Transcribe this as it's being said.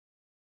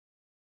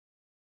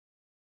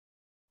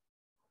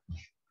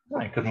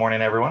Hi, good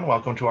morning, everyone.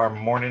 Welcome to our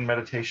morning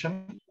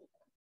meditation.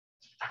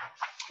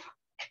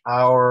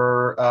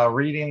 Our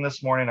reading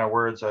this morning, our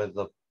words are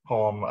the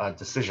poem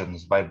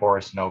Decisions by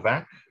Boris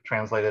Novak,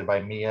 translated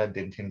by Mia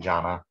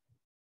Dintinjana.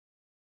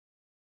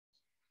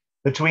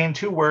 Between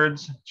two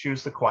words,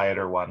 choose the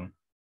quieter one.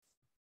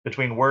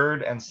 Between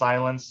word and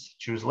silence,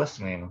 choose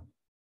listening.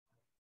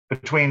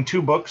 Between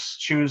two books,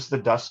 choose the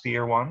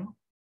dustier one.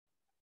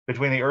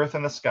 Between the earth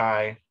and the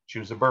sky,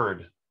 choose a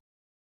bird.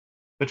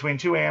 Between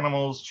two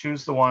animals,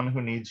 choose the one who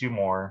needs you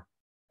more.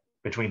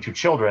 Between two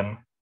children,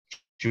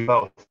 choose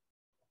both.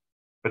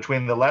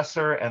 Between the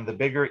lesser and the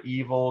bigger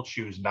evil,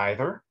 choose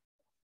neither.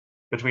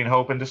 Between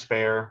hope and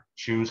despair,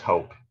 choose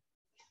hope.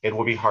 It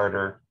will be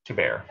harder to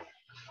bear.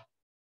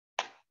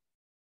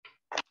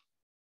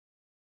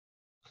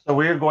 So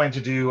we are going to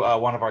do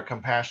one of our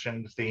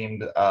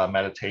compassion-themed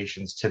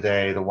meditations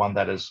today, the one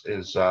that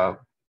is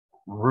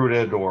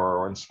rooted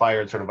or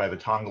inspired sort of by the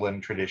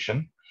Tonglen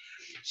tradition.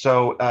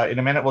 So in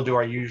a minute, we'll do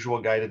our usual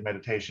guided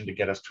meditation to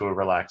get us to a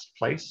relaxed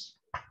place.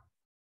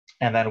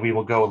 And then we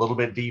will go a little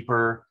bit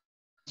deeper,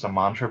 some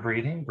mantra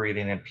breathing,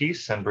 breathing in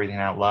peace and breathing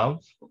out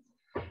love.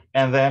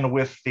 And then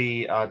with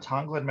the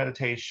Tonglen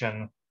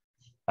meditation,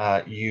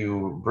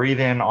 you breathe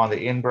in on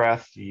the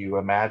in-breath, you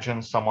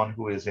imagine someone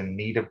who is in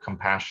need of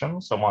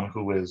compassion, someone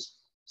who is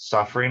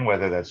suffering,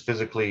 whether that's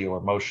physically or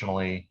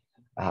emotionally,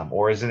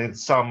 or is in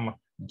some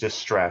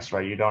distress,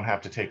 right? You don't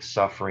have to take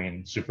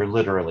suffering super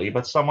literally,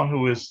 but someone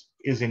who is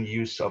in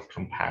use of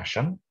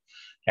compassion.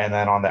 And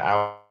then on the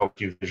out,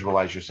 you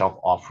visualize yourself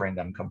offering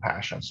them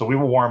compassion. So we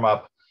will warm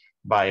up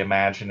by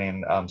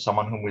imagining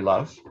someone whom we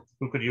love,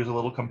 who could use a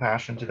little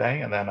compassion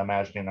today, and then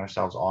imagining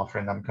ourselves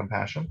offering them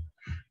compassion.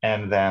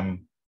 And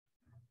then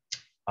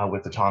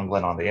with the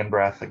Tonglen on the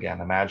in-breath, again,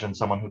 imagine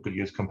someone who could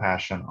use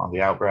compassion. On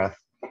the out-breath,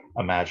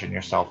 imagine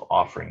yourself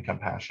offering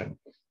compassion.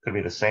 Could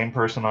be the same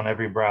person on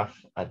every breath,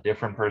 a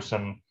different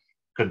person,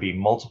 could be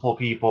multiple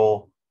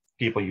people,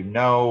 people you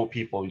know,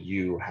 people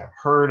you have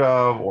heard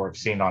of or have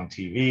seen on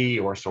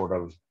TV, or sort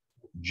of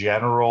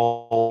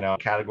general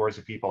categories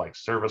of people like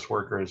service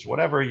workers,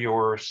 whatever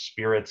your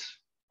spirit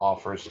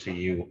offers to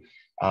you,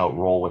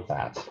 roll with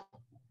that.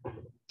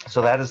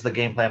 So that is the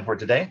game plan for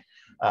today.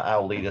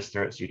 I'll lead us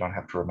through it so you don't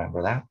have to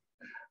remember that.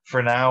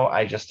 For now,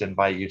 I just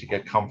invite you to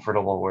get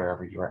comfortable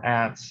wherever you are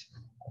at.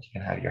 You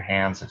can have your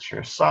hands at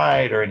your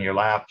side or in your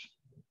lap.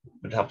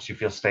 If it helps you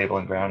feel stable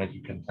and grounded,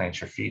 you can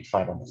plant your feet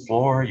flat on the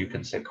floor. You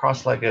can sit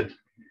cross-legged.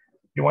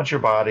 You want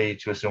your body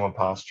to assume a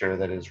posture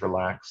that is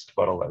relaxed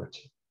but alert.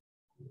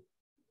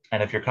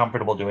 And if you're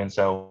comfortable doing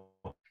so,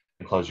 you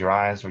can close your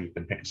eyes, or you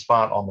can pick a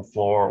spot on the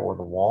floor or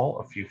the wall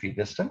a few feet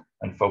distant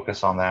and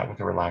focus on that with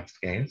a relaxed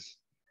gaze.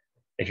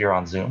 If you're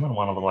on Zoom and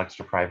want a little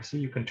extra privacy,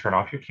 you can turn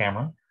off your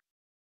camera.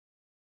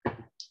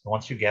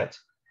 Once you get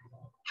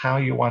how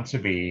you want to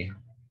be,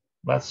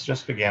 let's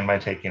just begin by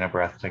taking a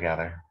breath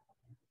together.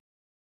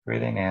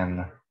 Breathing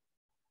in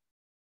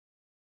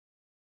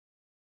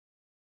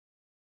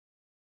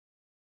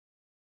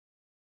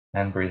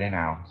and breathing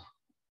out.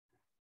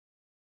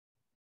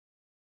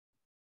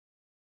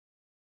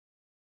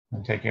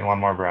 And taking one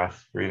more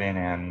breath, breathing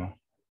in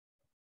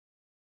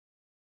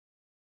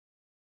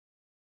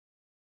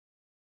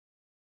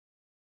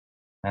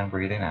and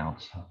breathing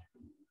out. You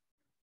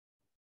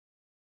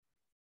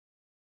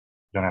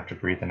don't have to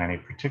breathe in any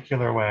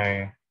particular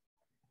way.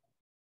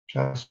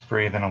 Just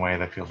breathe in a way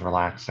that feels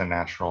relaxed and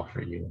natural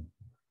for you.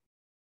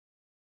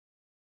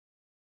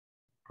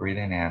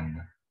 Breathing in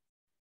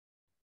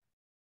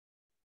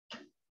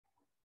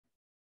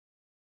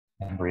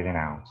and breathing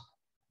out.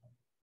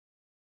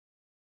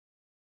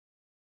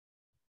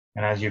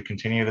 And as you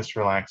continue this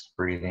relaxed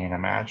breathing,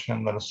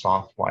 imagine that a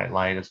soft white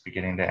light is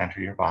beginning to enter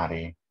your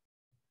body,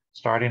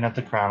 starting at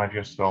the crown of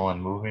your skull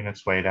and moving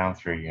its way down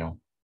through you.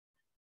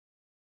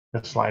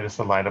 This light is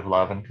the light of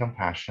love and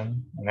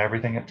compassion, and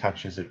everything it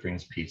touches, it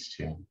brings peace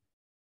to.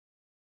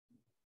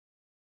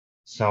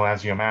 So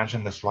as you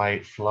imagine this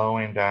light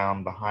flowing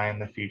down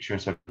behind the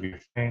features of your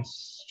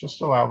face,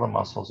 just allow the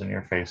muscles in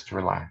your face to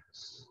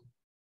relax.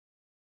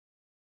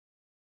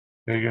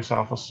 Feel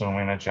yourself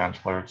assuming a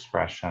gentler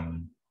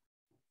expression.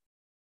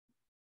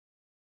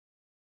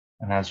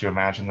 And as you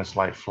imagine this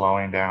light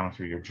flowing down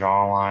through your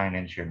jawline,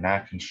 into your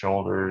neck and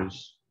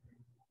shoulders,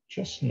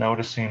 just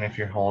noticing if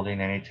you're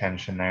holding any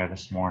tension there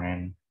this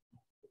morning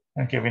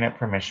and giving it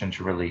permission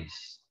to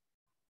release.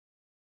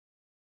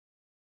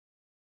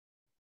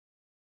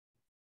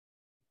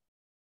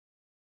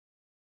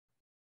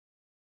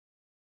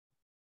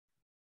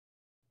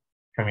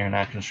 From your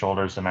neck and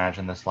shoulders,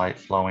 imagine this light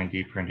flowing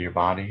deeper into your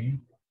body,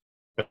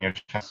 from your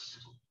chest,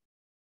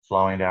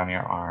 flowing down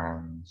your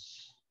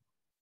arms,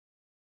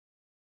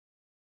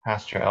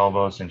 past your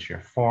elbows into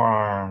your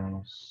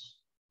forearms,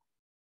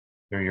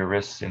 through your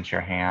wrists into your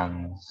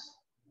hands,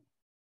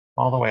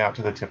 all the way out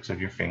to the tips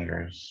of your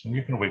fingers. And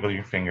you can wiggle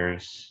your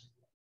fingers.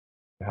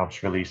 It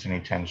helps release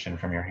any tension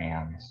from your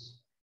hands.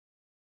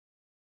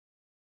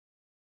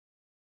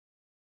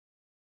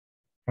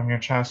 From your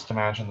chest,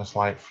 imagine this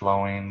light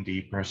flowing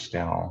deeper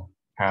still,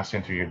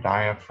 passing through your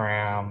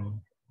diaphragm,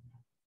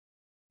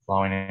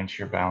 flowing into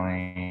your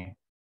belly,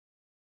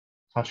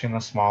 touching the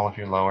small of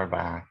your lower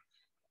back,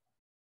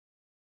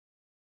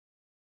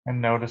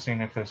 and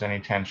noticing if there's any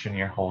tension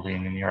you're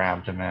holding in your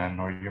abdomen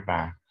or your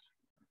back,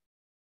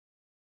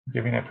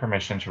 giving it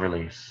permission to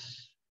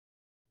release.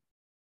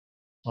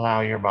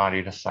 Allow your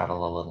body to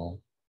settle a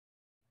little.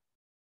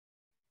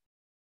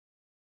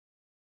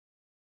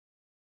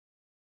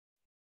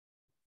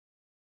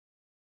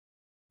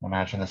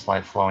 Imagine this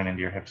light flowing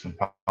into your hips and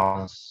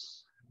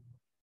pelvis,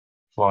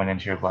 flowing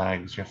into your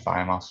legs, your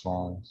thigh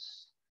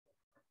muscles,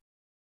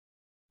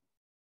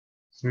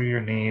 through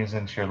your knees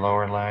into your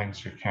lower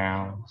legs, your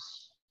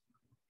calves,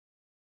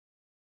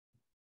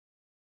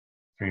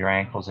 through your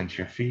ankles into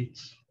your feet,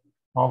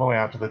 all the way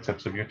out to the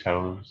tips of your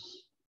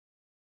toes.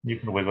 You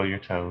can wiggle your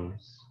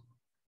toes.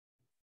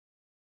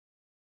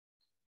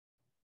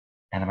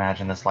 And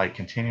imagine this light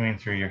continuing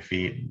through your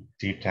feet,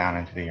 deep down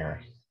into the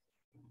earth.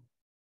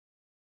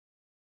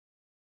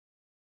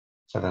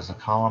 So there's a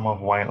column of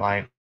white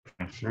light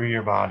through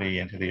your body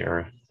into the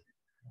earth.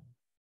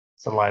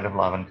 It's a light of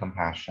love and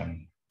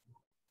compassion.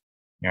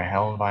 You're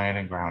held by it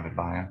and grounded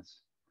by it.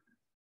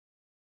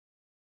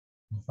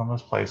 And from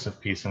this place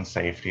of peace and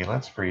safety,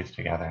 let's breathe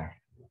together.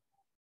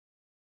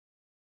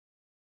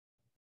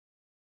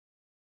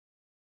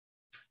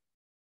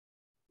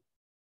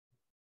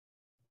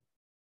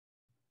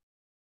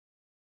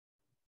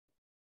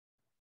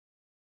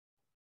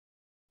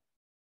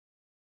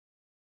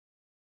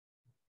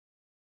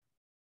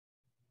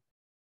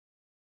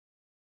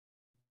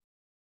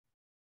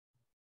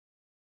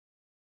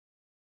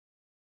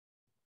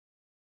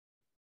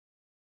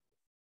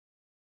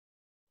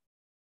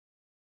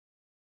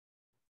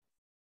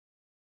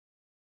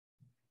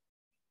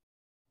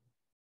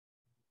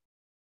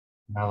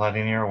 Now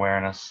letting your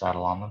awareness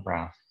settle on the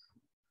breath.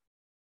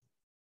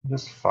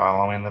 Just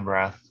following the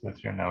breath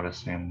with your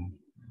noticing.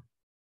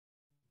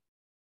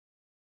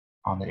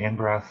 On the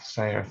in-breath,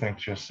 say or think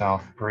to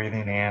yourself,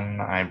 breathing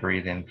in, I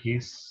breathe in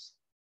peace.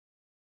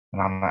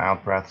 And on the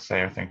out-breath,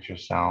 say or think to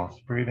yourself,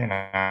 breathing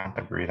out,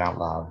 I breathe out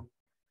love.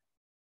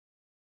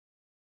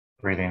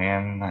 Breathing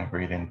in, I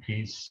breathe in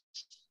peace.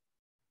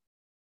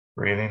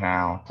 Breathing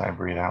out, I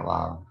breathe out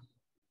love.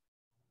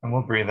 And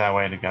we'll breathe that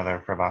way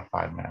together for about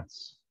 5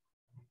 minutes.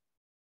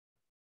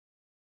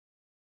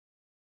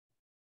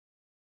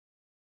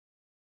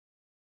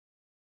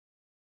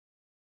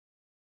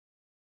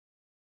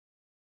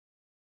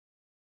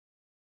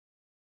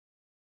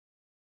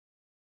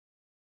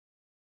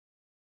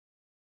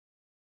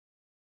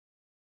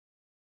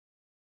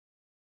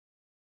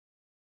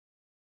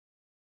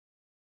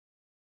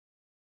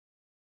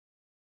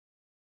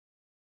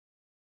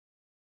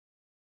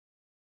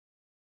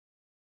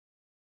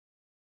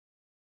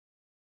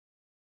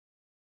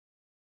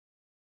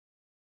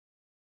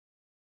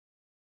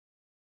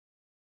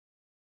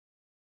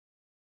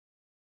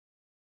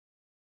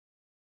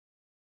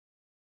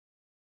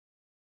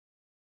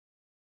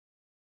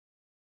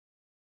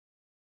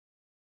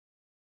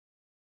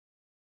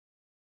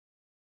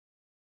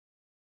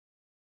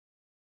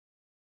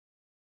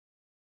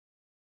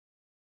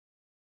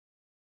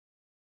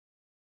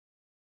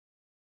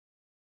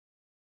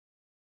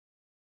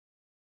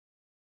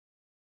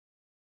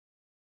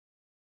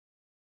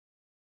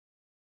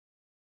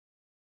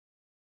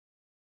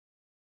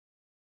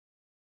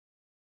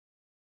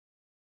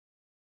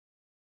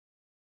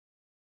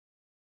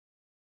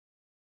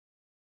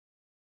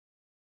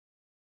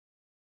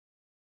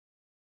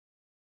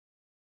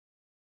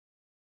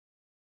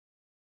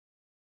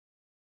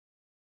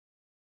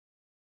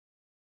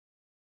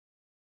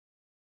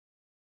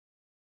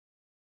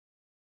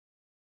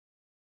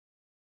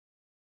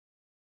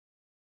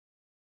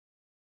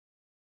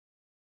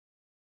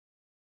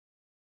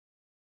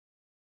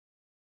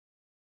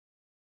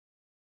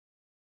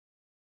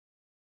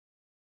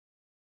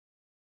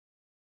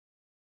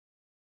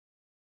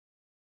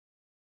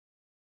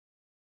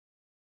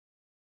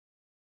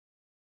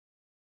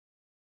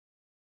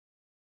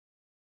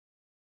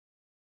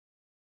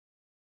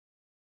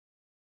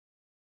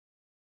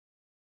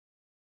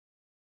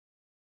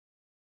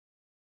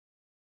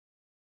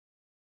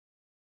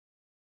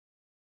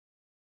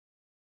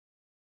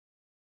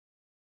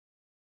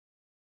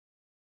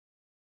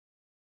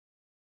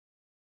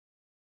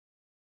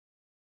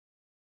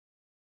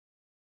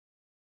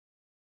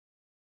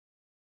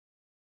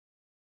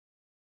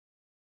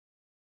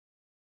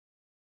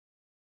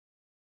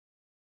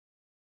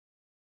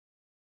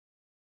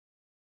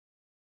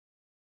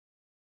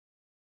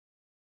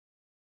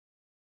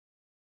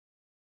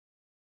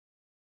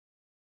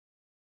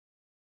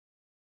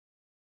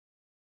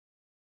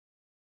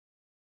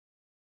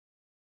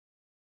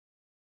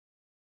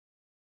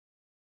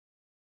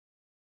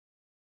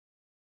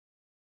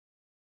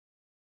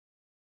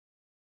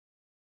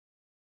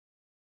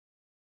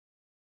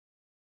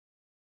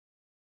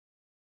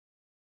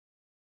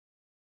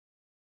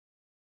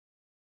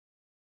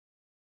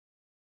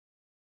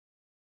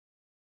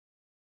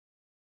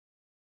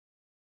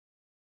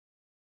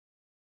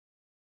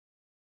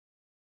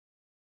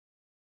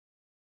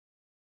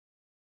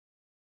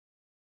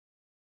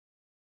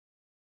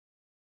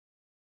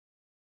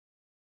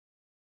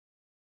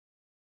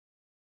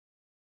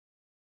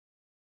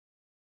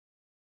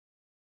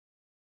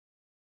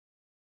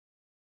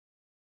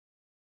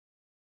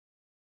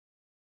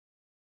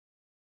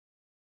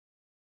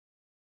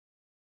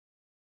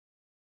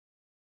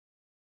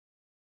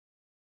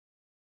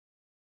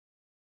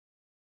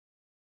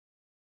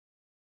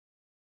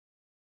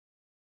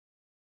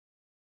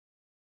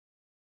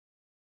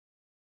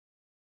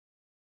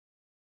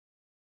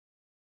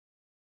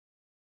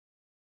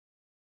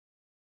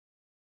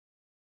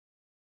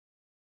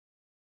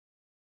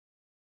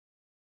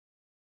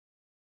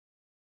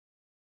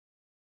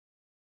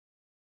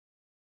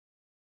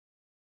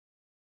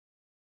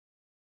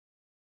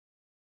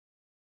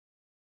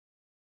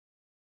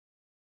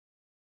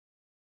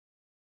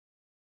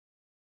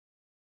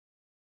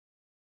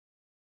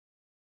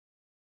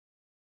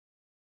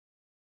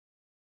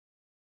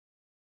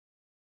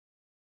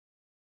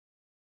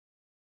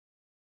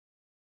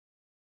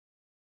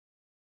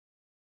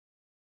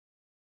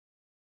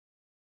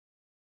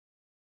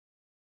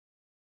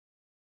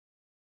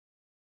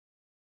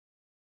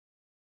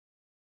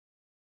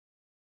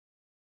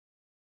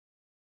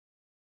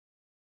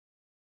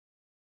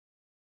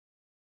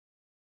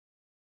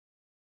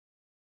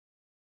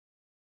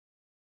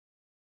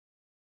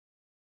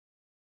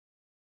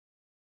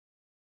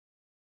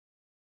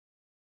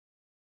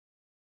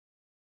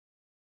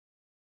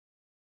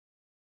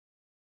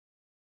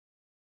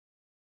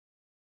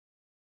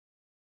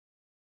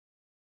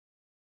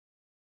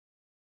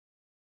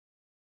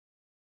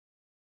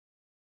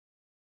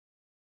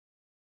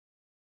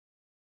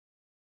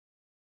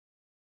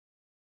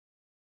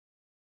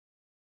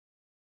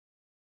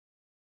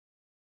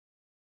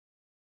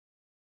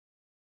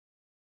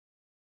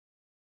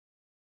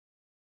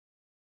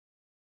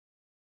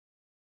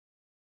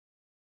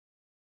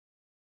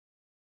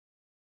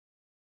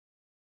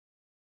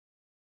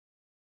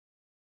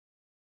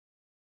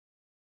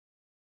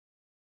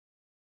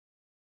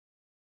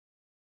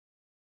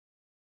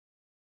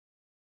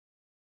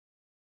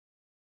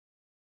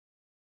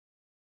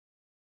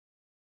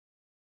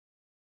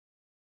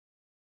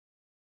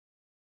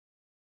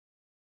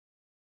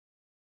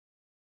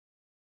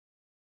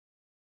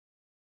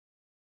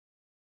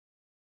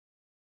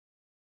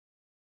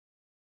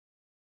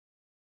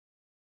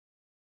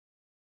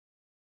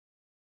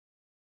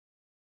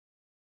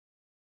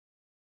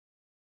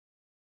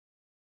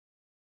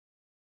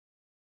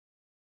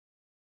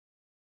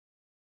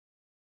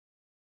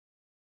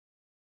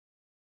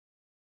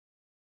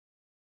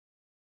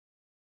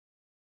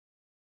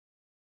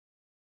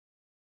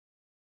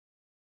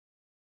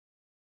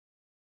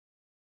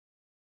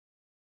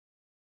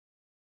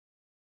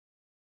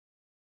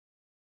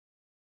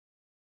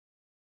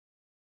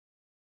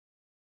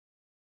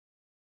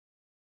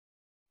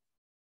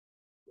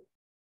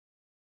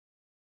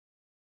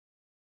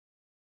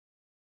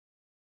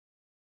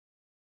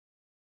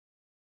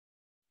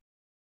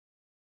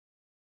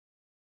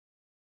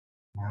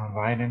 Now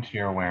invite into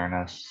your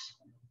awareness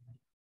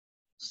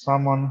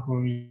someone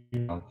who you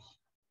love,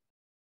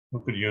 who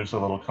could use a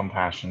little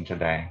compassion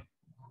today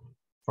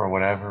for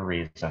whatever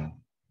reason,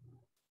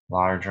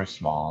 large or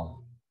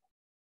small.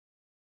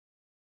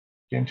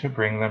 Begin to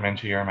bring them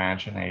into your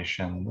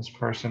imagination, this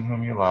person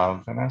whom you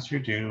love, and as you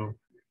do,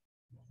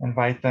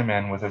 invite them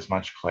in with as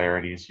much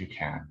clarity as you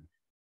can.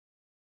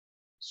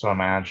 So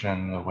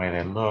imagine the way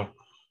they look,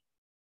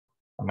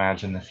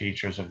 imagine the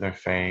features of their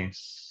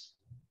face,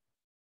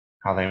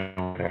 how they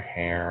wear their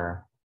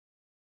hair,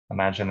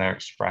 imagine their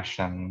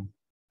expression,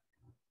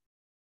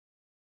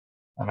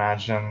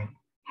 imagine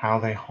how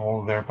they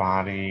hold their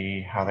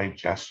body, how they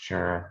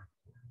gesture,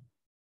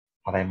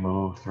 how they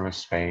move through a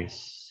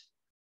space.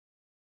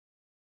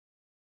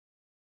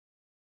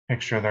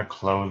 Picture their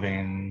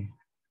clothing,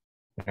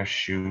 their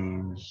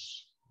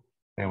shoes,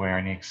 they wear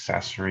any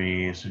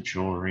accessories, a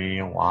jewelry,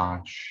 a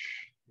watch,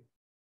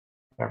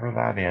 whatever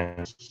that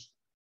is.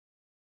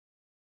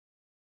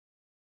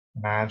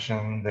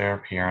 Imagine their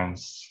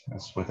appearance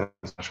with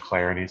as much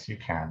clarity as you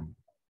can.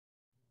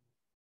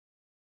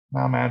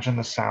 Now imagine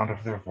the sound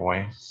of their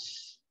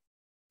voice.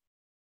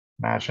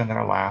 Imagine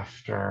their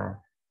laughter.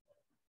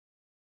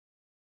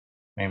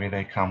 Maybe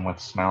they come with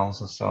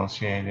smells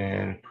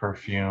associated,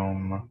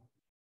 perfume,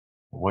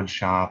 wood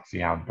shop,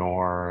 the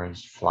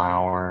outdoors,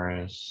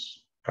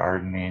 flowers,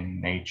 gardening,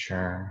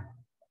 nature.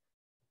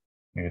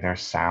 Maybe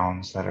there's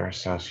sounds that are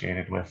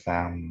associated with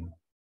them.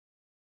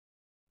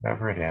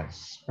 Whatever it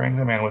is, bring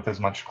them in with as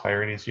much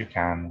clarity as you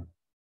can.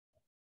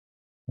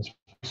 This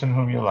person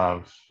whom you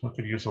love, who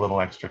could use a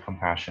little extra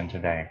compassion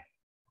today.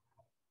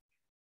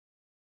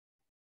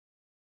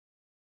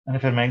 And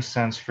if it makes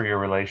sense for your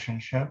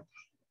relationship,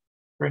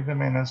 bring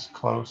them in as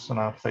close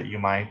enough that you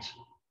might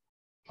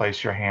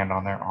place your hand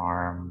on their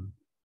arm,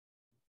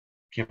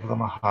 give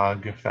them a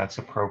hug if that's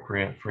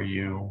appropriate for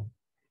you.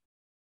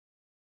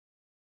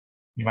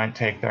 You might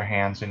take their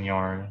hands in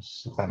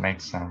yours if that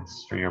makes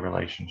sense for your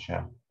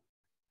relationship.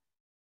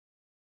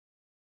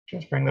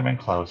 Just bring them in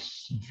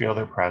close and feel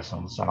their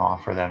presence and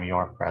offer them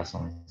your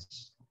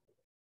presence.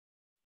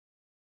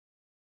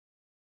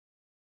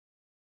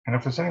 And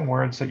if there's any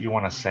words that you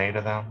want to say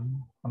to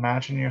them,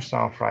 imagine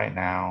yourself right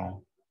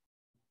now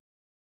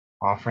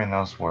offering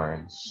those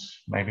words.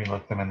 Maybe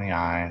look them in the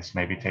eyes,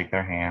 maybe take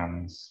their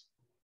hands.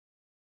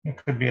 It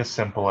could be as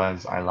simple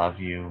as, I love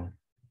you.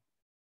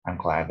 I'm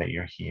glad that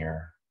you're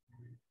here.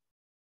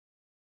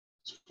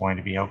 It's going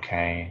to be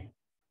okay.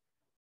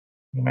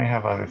 You may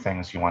have other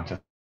things you want to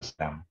say to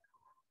them.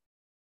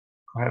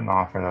 Go ahead and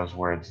offer those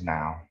words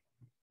now.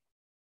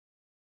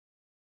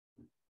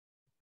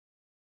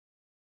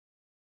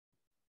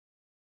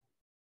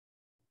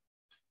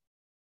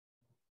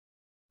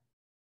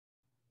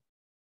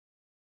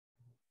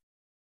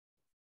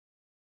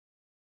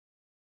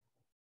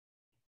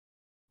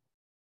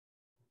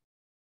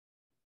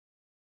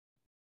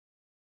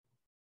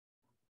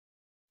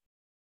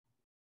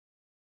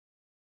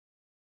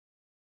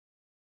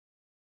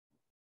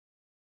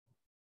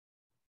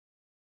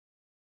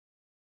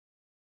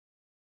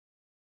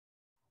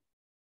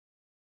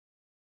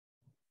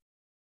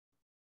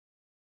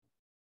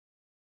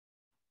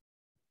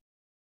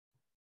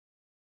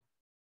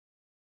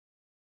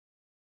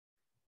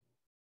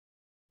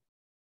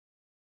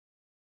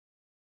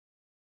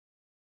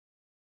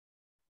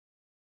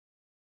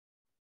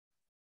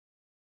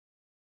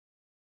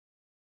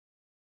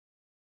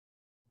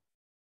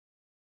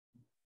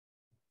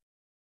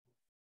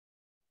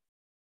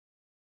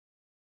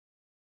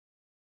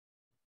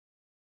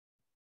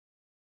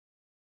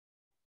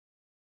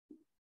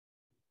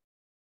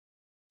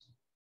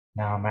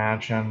 Now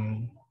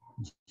imagine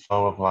the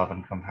flow of love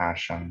and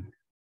compassion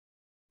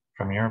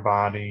from your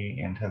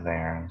body into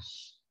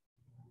theirs.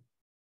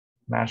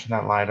 Imagine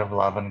that light of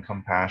love and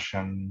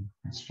compassion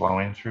is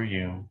flowing through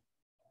you,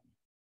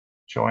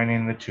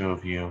 joining the two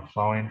of you,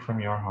 flowing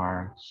from your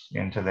hearts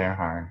into their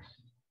hearts,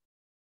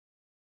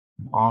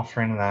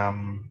 offering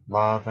them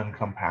love and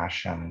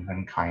compassion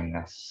and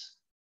kindness.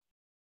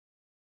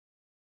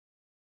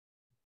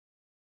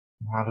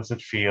 How does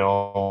it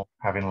feel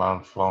having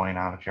love flowing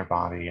out of your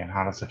body, and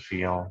how does it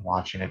feel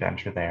watching it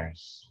enter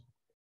theirs?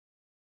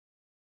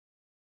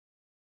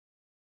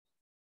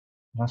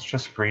 Let's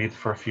just breathe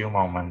for a few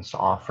moments,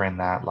 offering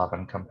that love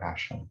and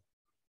compassion.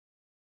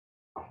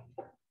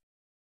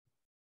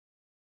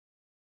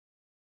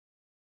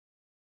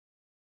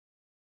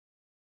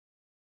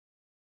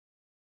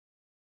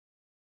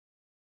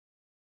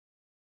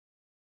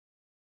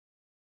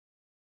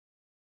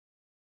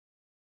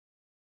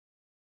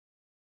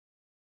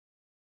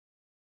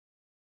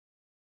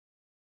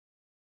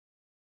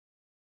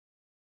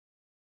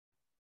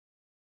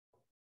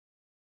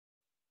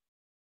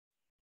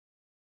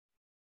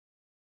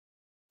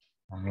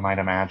 And you might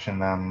imagine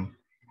them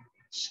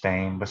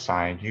staying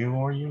beside you,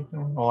 or you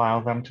can allow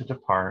them to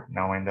depart,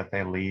 knowing that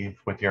they leave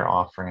with your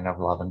offering of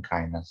love and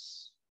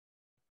kindness.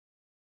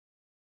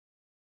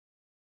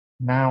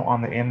 Now,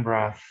 on the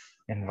in-breath,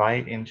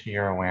 invite into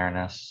your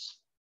awareness,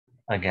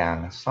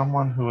 again,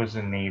 someone who is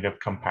in need of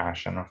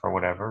compassion for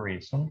whatever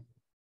reason.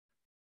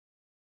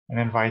 and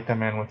invite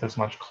them in with as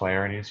much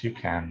clarity as you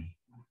can.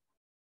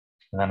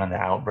 And then on the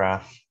out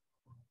breath,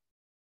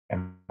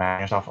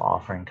 imagine yourself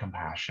offering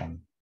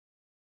compassion.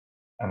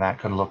 And that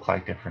could look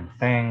like different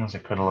things.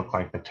 It could look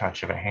like the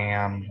touch of a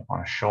hand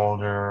on a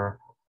shoulder,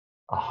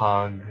 a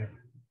hug,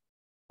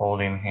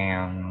 holding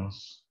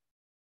hands.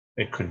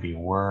 It could be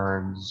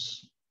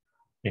words.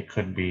 It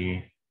could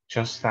be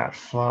just that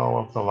flow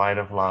of the light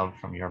of love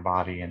from your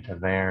body into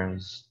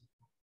theirs.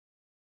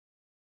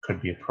 It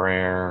could be a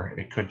prayer.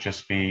 It could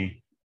just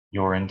be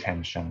your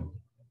intention.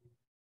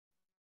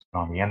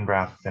 On the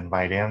in-breath,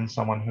 invite in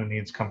someone who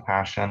needs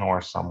compassion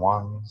or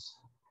someone's.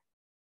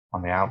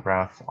 On the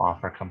out-breath,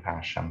 offer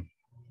compassion.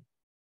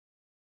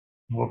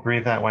 We'll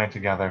breathe that way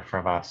together for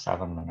about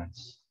 7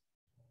 minutes.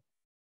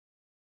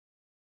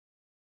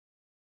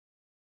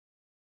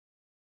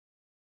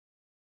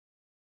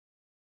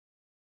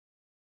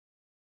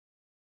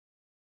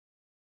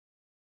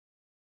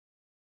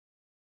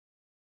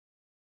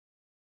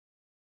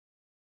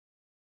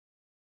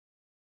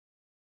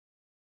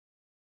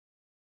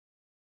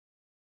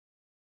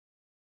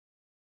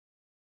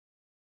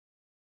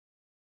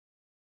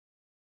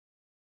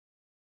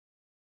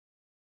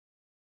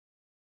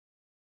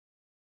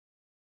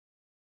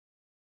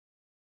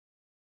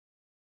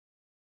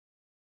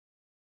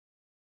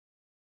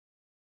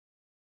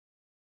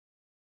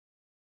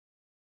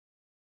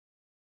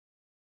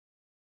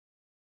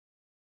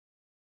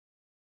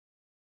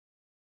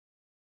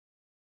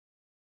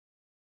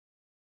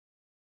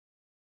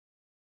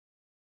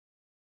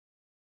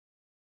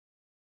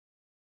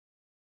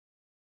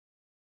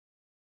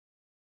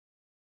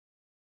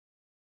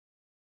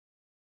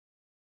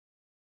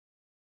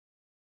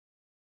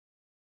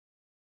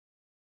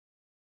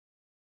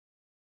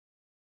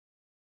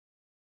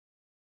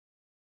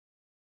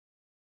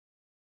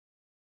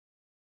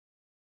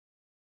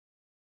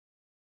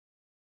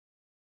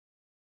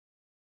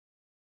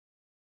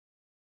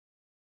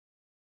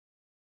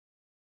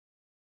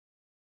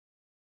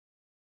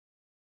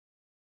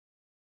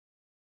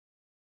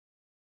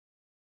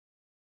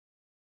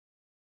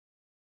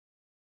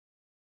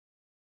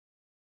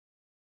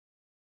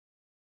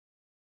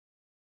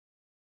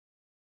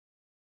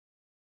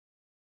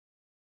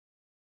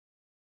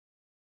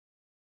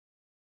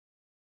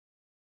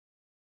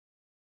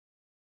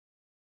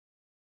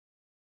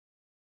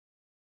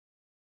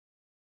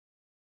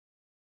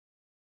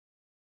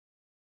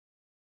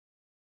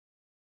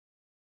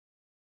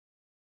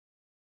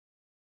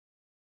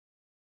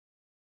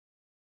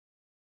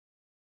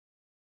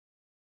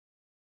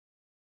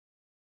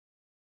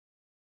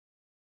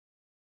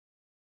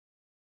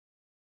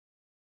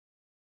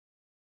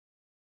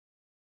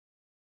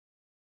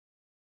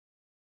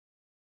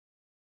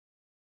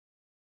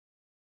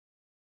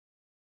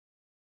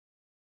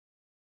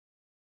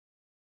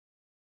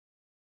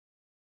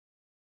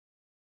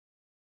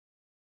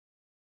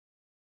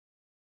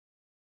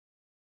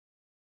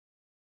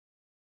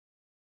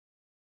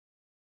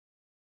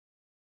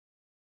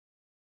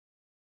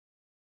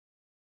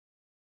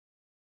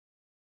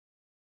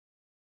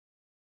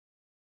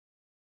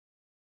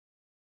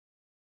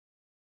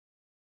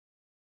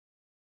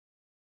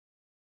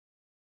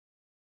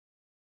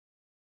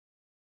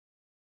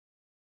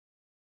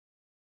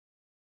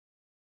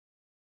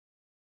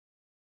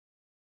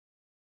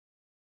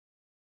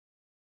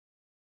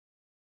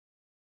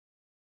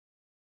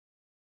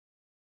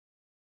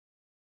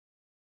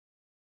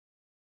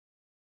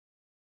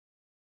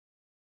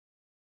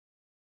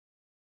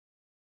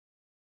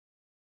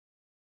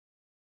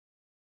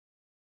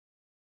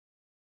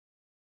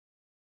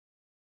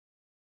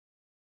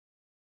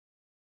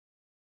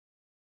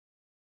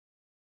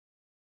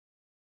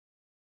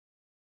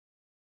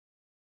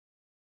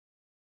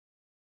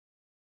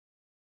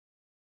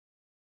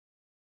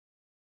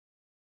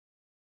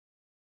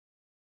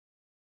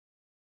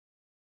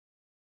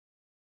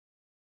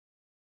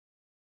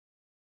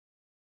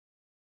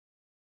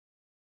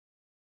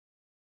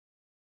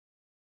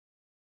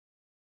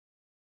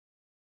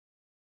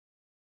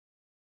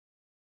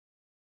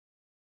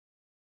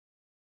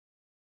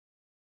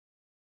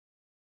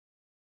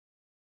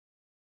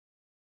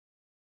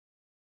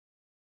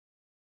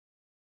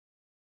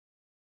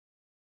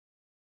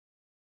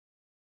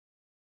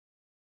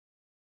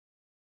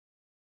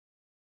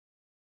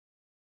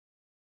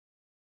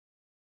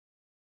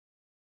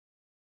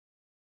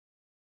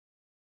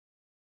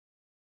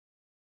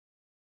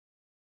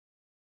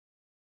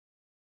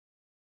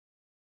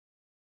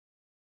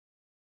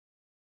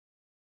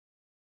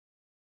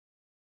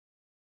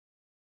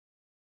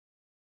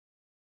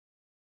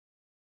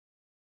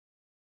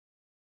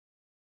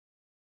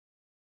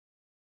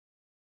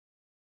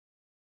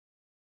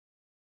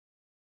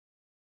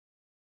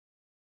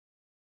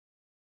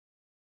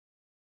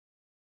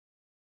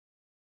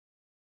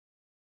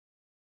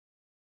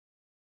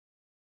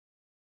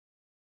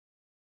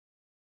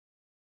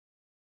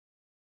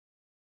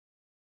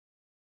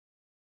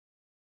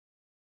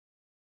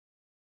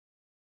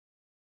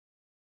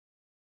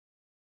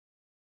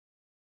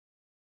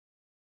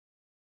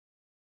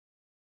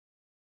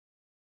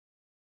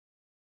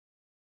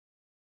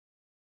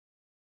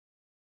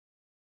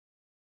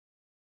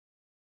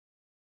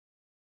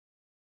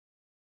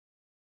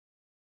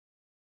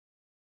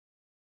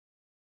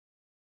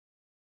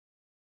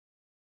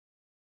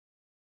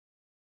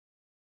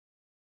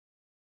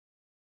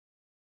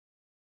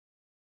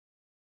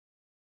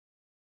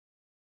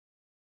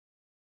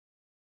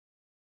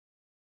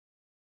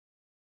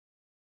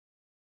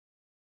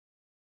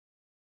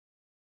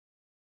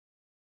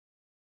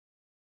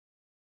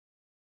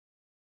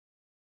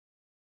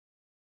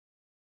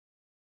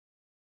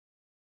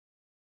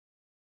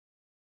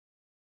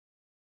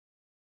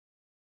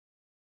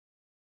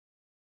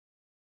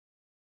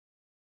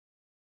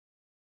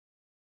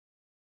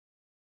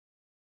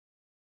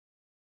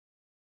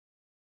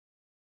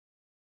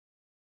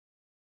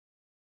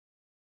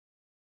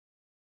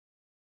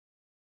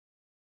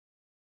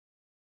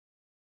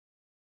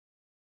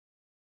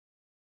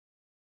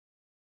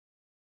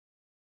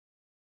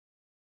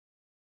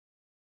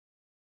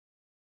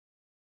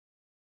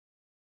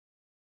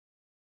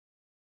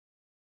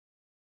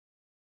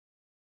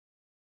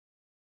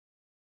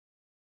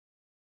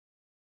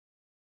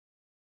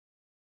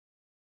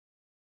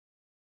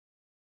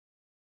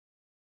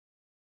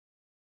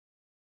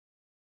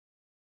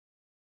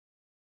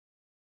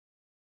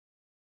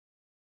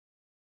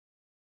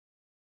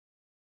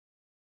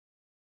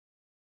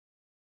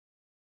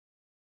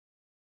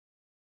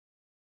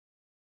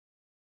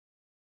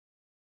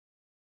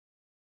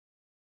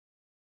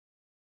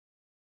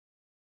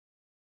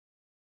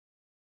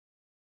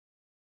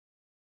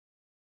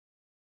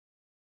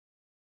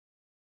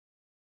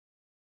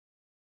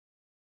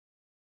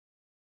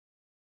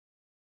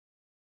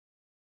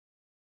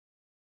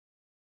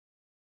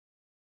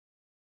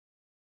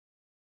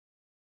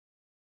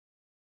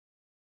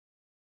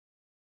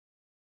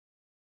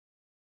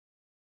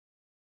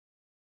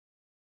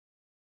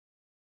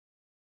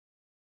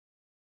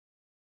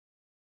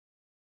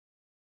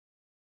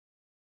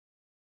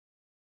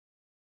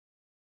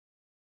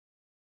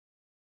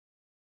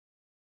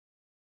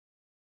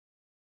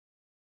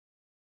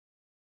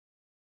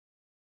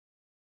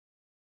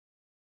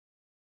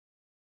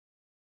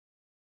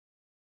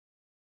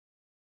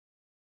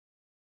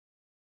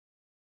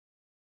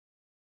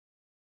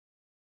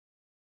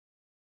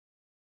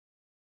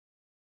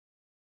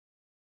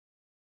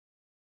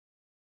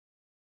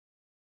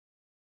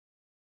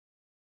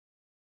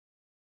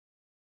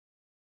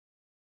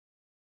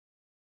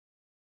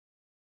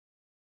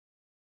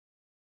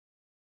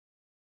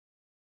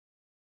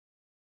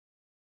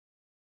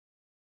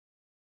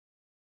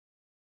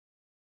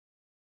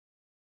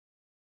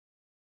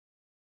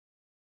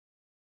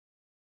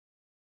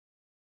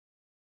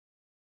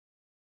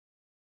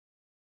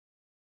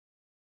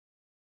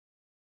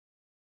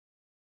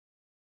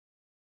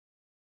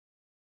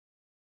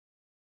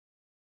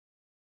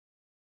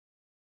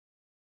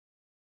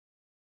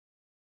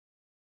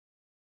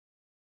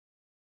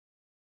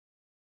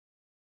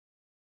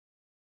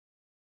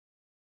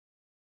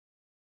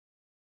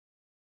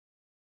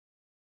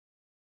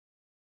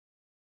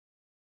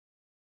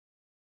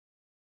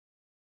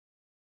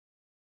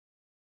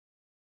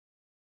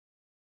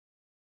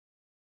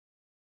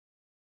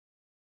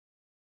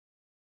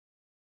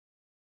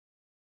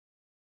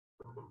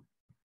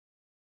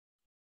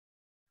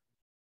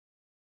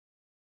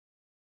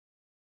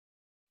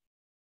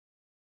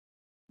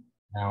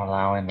 Now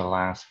allowing the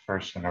last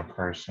person or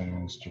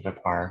persons to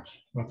depart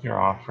with your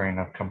offering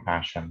of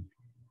compassion.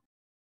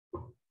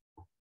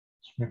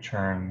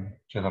 Return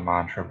to the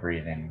mantra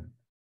breathing.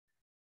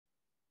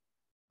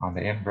 On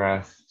the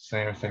in-breath,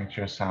 say or think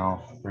to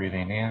yourself,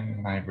 breathing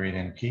in, I breathe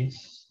in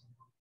peace.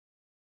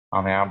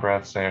 On the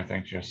out-breath, say or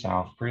think to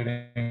yourself,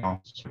 breathing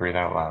out, breathe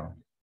out love.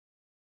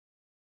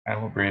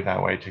 And we'll breathe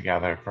that way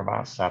together for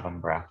about 7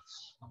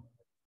 breaths.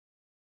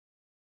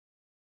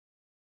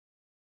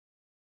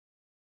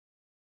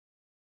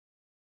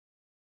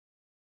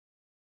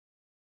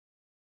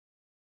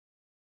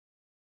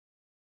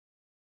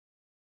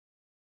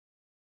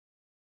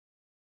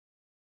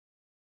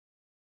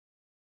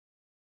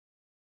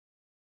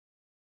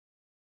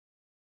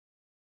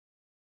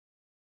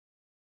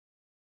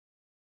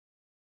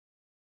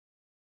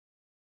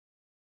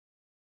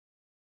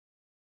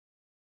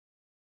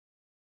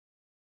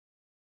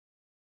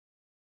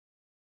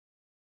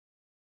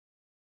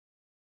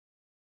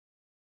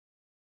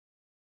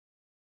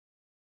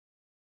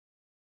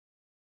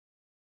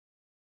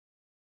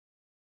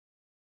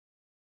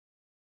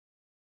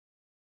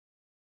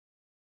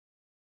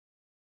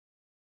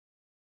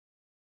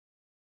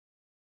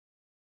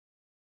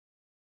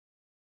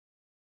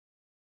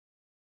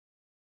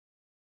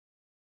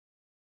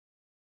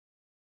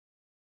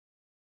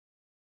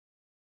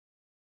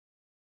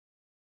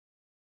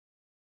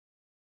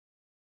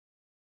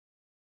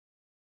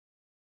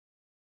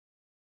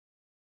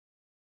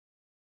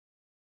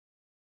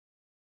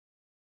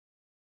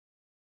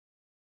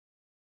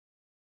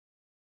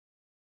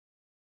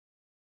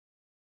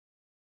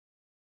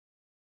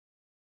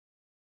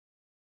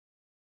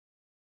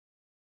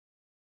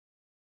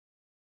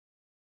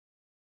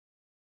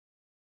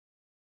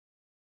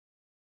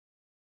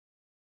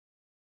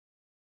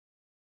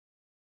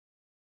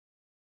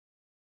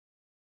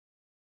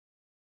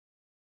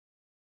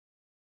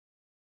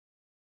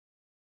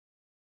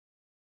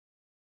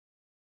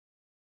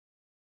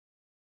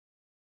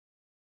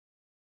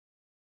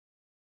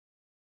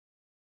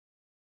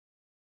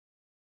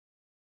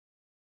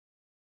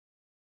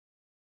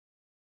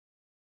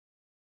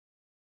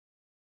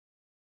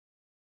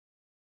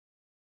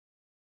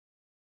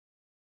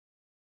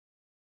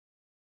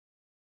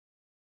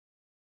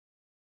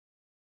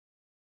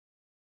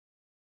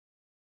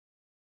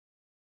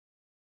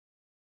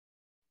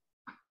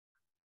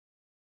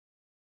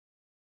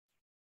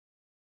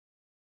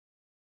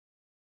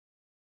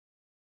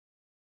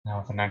 Now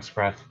with the next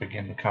breath,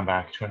 begin to come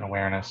back to an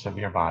awareness of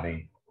your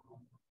body.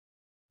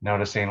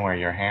 Noticing where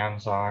your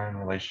hands are in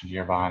relation to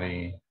your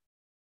body,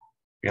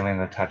 feeling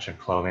the touch of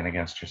clothing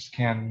against your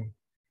skin,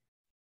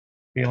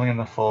 feeling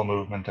the full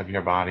movement of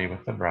your body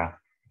with the breath,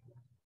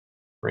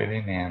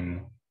 breathing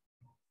in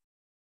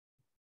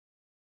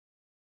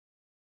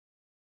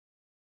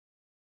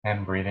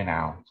and breathing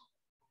out.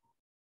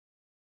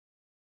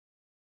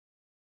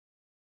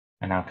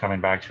 And now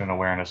coming back to an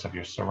awareness of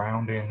your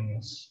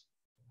surroundings,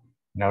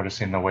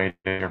 noticing the weight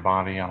of your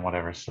body on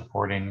whatever's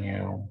supporting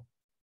you,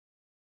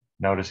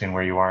 noticing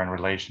where you are in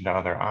relation to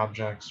other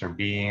objects or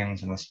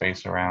beings in the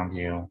space around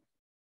you,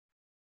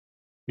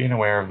 being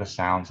aware of the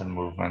sounds and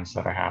movements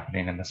that are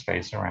happening in the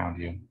space around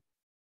you.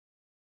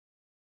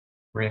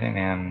 Breathing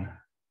in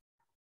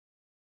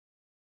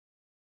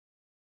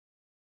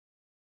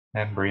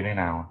and breathing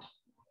out.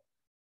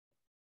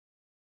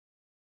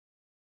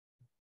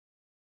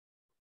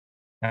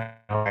 And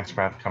next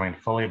breath coming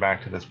fully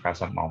back to this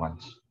present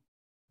moment.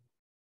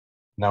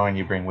 Knowing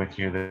you bring with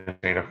you the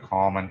state of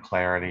calm and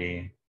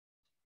clarity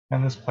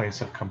and this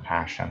place of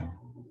compassion.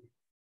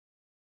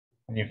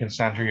 And you can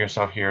center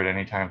yourself here at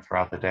any time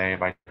throughout the day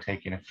by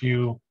taking a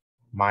few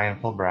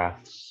mindful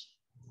breaths,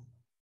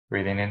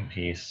 breathing in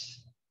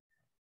peace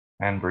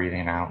and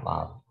breathing out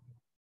love.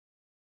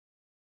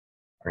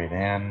 Breathe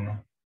in,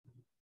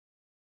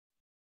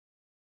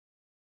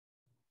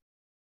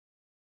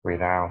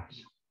 breathe out.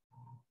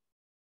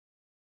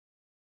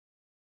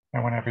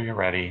 And whenever you're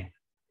ready,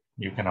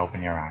 you can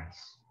open your eyes.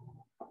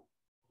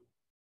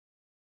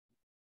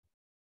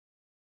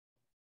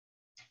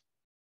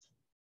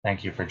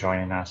 Thank you for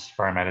joining us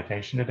for our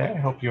meditation today. I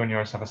hope you and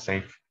yours have a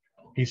safe,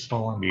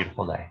 peaceful, and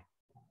beautiful day.